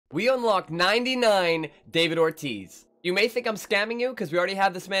We unlocked 99 David Ortiz. You may think I'm scamming you because we already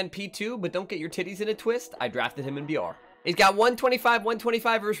have this man P2, but don't get your titties in a twist. I drafted him in BR. He's got 125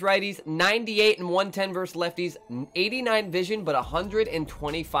 versus righties, 98 and 110 versus lefties, 89 vision, but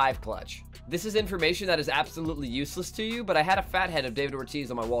 125 clutch. This is information that is absolutely useless to you, but I had a fat head of David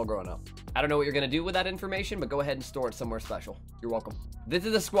Ortiz on my wall growing up. I don't know what you're going to do with that information, but go ahead and store it somewhere special. You're welcome. This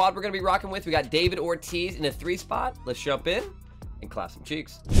is the squad we're going to be rocking with. We got David Ortiz in a 3 spot. Let's jump in and clap some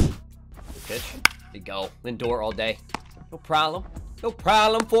cheeks. Good pitch. There you go. Indoor all day. No problem. No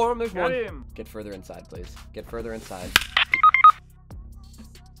problem for him. There's one. Him. Get further inside, please. Get further inside.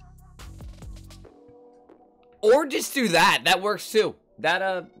 Or just do that. That works too.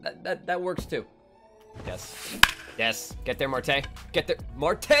 That works too. Yes. Yes. Get there, Marte. Get there.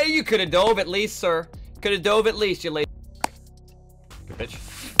 Marte, you could have dove at least, sir. Could have dove at least, you lady. Good pitch.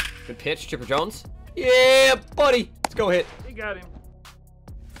 Good pitch, Chipper Jones. Yeah, buddy. Let's go hit. He got him.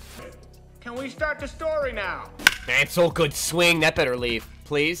 Can we start the story now? Man, it's so good swing. That better leave.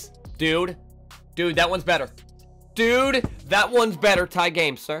 Please. Dude. Dude, that one's better. Dude, that one's better. Tie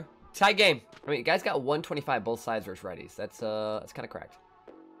game, sir. Tie game. I mean, you guys got 125 both sides versus righties. That's kind of cracked.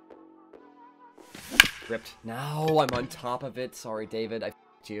 Ripped. No, I'm on top of it. Sorry, David. I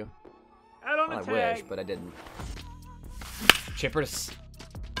f***ed you. Out on the I tag. wish, but I didn't. Chipper to...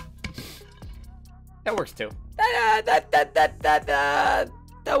 That works too. That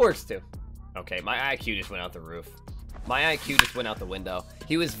works too. Okay, my IQ just went out the roof. My IQ just went out the window.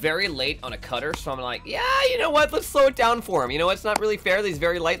 He was very late on a cutter, so I'm like, yeah, you know what? Let's slow it down for him. You know what? It's not really fair that he's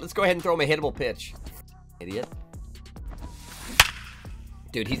very late. Let's go ahead and throw him a hittable pitch. Idiot.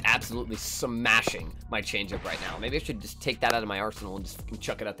 Dude, he's absolutely smashing my changeup right now. Maybe I should just take that out of my arsenal and just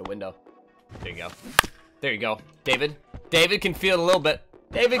chuck it out the window. There you go. There you go. David. David can feel it a little bit.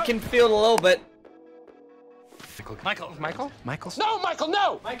 David can feel it a little bit. Michael. Michael? Michael? No, Michael,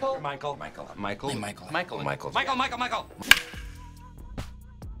 no! Michael. Michael. Michael. Michael. Michael. Michael. Michael. Michael. Michael. Michael.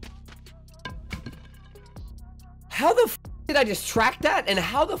 How the f did I just track that? And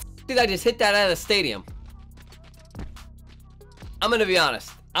how the f did I just hit that out of the stadium? I'm gonna be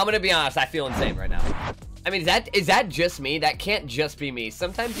honest. I feel insane right now. I mean, is that just me? That can't just be me.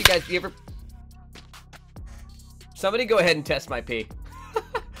 Sometimes you guys, you ever... Somebody go ahead and test my pee.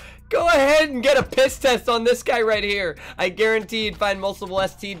 Go ahead and get a piss test on this guy right here. I guarantee you'd find multiple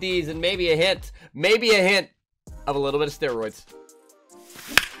STDs and maybe a hint of a little bit of steroids.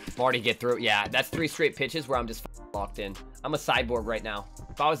 Marty, get through. Yeah, that's 3 straight pitches where I'm just locked in. I'm a cyborg right now.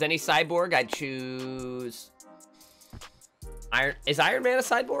 If I was any cyborg, I'd choose... Is Iron Man a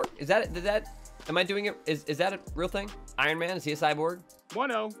cyborg? Is that, am I doing it? Is that a real thing? Iron Man, is he a cyborg?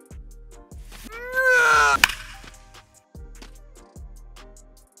 1-0.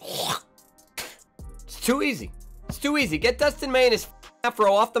 It's too easy. It's too easy. Get Dustin May and his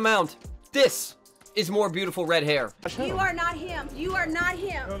afro off the mound. This is more beautiful red hair. You are not him. You are not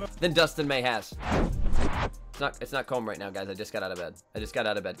him. Than Dustin May has. It's not calm right now, guys. I just got out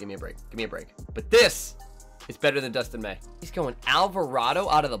of bed. Give me a break. Give me a break. But this is better than Dustin May. He's going Alvarado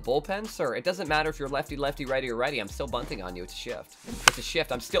out of the bullpen? Sir, it doesn't matter if you're lefty, lefty, righty, or righty. I'm still bunting on you. It's a shift. It's a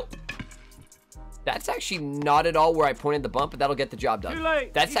shift. I'm still... That's actually not at all where I pointed the bump, but that'll get the job done. Too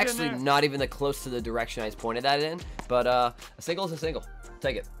late. That's He's in actually there. not even close to the direction I just pointed that in. But a single is a single.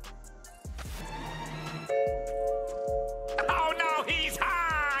 Take it. Oh no, he's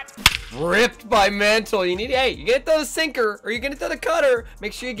hot! Ripped by Mantle. You need, hey, you get the sinker or you're gonna throw the cutter.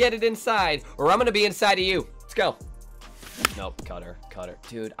 Make sure you get it inside, or I'm gonna be inside of you. Let's go. Nope, cutter.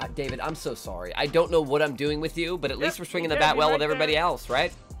 Dude, David, I'm so sorry. I don't know what I'm doing with you, but at least we're swinging the bat well with everybody else,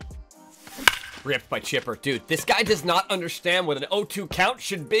 right? Ripped by Chipper. Dude, this guy does not understand what an 0-2 count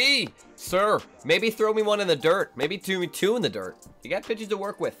should be. Sir, maybe throw me one in the dirt. Maybe two in the dirt. You got pitches to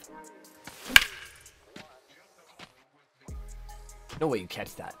work with. No way you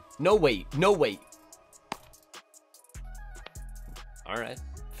catch that. No way. No way. All right.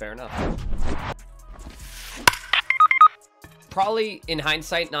 Fair enough. Probably, in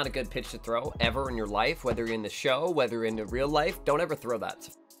hindsight, not a good pitch to throw ever in your life, whether you're in the show, whether you're in the real life. Don't ever throw that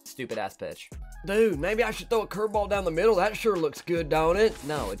stupid-ass pitch. Dude, maybe I should throw a curveball down the middle. That sure looks good, don't it?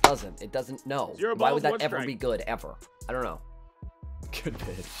 No, it doesn't. It doesn't. No. 0 Why would balls, that 1 ever strike. be good, ever? I don't know. Good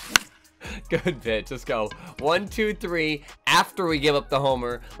pitch. Good pitch. Let's go. 1, 2, 3. After we give up the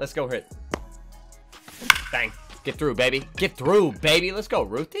homer, let's go hit. Bang. Get through, baby. Get through, baby. Let's go.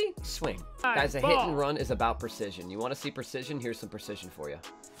 Ruthie, swing. Guys, a hit and run is about precision. You want to see precision? Here's some precision for you.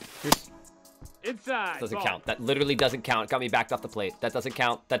 Here's... Inside. Doesn't ball. count. That literally doesn't count. Got me backed off the plate. That doesn't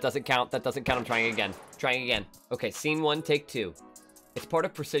count. That doesn't count. That doesn't count. I'm trying again. Trying again. Okay, scene 1, take 2. It's part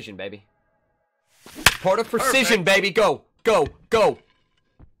of precision, baby. It's part of precision, baby. Go. Go. Go.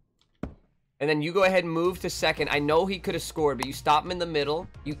 And then you go ahead and move to second. I know he could have scored, but you stop him in the middle.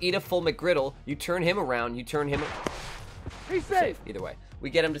 You eat a full McGriddle. You turn him around. You turn him... He's safe. Either way.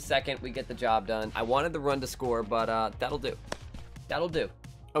 We get him to second. We get the job done. I wanted the run to score, but that'll do. That'll do.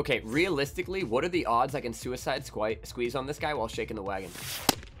 Okay, realistically, what are the odds I can suicide squeeze on this guy while shaking the wagon?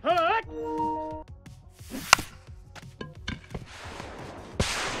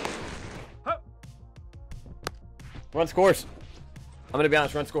 Run scores. I'm going to be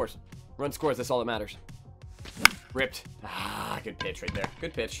honest, run scores. Run scores, that's all that matters. Ripped. Ah, good pitch right there.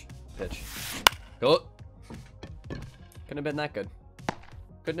 Good pitch. Pitch. Oh. Couldn't have been that good.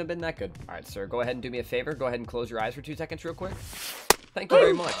 Couldn't have been that good. All right, sir, go ahead and do me a favor. Go ahead and close your eyes for 2 seconds real quick. Thank you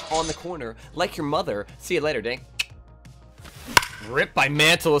very much. On the corner, like your mother. See you later, Dink. Ripped by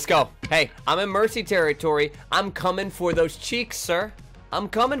Mantle. Let's go. Hey, I'm in Mercy territory. I'm coming for those cheeks, sir. I'm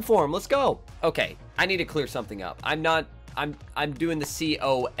coming for them. Let's go. Okay, I need to clear something up. I'm doing the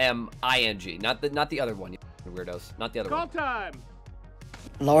C-O-M-I-N-G. Not the other one, you weirdos. Not the other one. Call time.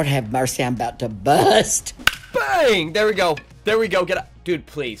 Lord have mercy, I'm about to bust. Bang! There we go. There we go. Get up. Dude,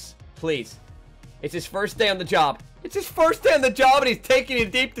 please. Please. It's his first day on the job. It's his first day on the job, and he's taking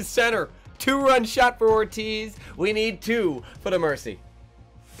it deep to center. 2-run shot for Ortiz. We need 2 for the Mercy.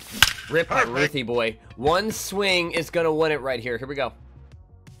 Rip by Ruthie, boy. One swing is going to win it right here. Here we go.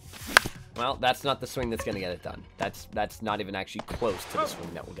 Well, that's not the swing that's going to get it done. That's not even actually close to the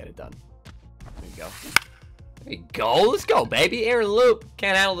swing that will get it done. There you go. There you go. Let's go, baby. Air loop.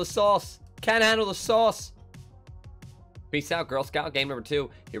 Can't handle the sauce. Can't handle the sauce. Peace out, Girl Scout. Game number 2.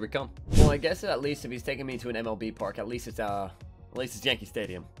 Here we come. Well, I guess at least if he's taking me to an MLB park, at least it's Yankee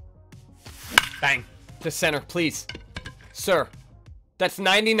Stadium. Bang. To center, please. Sir. That's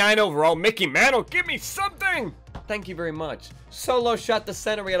 99 overall. Mickey Mantle, give me something. Thank you very much. Solo shot to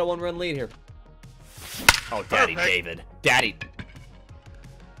center. We got a 1-run lead here. Oh, Daddy David. Daddy.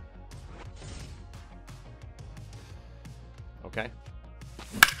 Okay.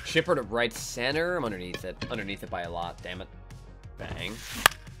 Chipper to right center. I'm underneath it. Underneath it by a lot. Damn it. Bang.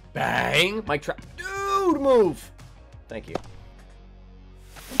 Bang. Mike Trout. Dude, move. Thank you.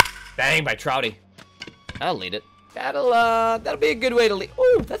 Bang by Trouty. I'll lead it. That'll be a good way to lead.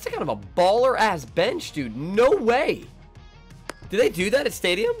 Oh, that's a kind of a baller-ass bench, dude. No way. Do they do that at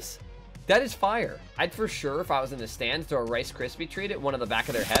stadiums? That is fire. I'd for sure, if I was in the stands, throw a Rice Krispie treat at one of the back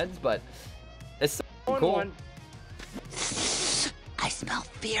of their heads, but it's so cool. I smell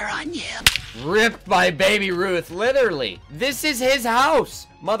fear on you. Ripped by Baby Ruth, literally. This is his house.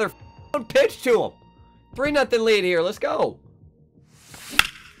 Mother pitch to him. 3-0 lead here. Let's go.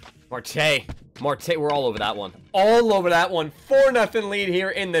 Marte, we're all over that one. All over that one. 4-0 lead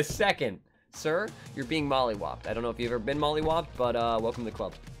here in the second. Sir, you're being mollywopped. I don't know if you've ever been mollywopped, but welcome to the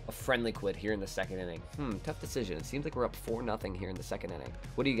club. A friendly quid here in the second inning. Tough decision. It seems like we're up 4-0 here in the second inning.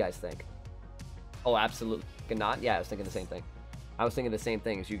 What do you guys think? Oh, absolutely not. Yeah, I was thinking the same thing. I was thinking the same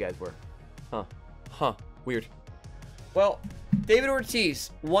thing as you guys were. Huh. Weird. Well, David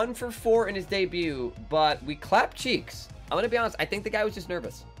Ortiz, 1 for 4 in his debut, but we clapped cheeks. I'm going to be honest. I think the guy was just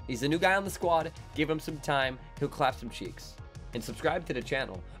nervous. He's the new guy on the squad. Give him some time. He'll clap some cheeks. And subscribe to the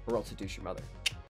channel, or else seduce your mother.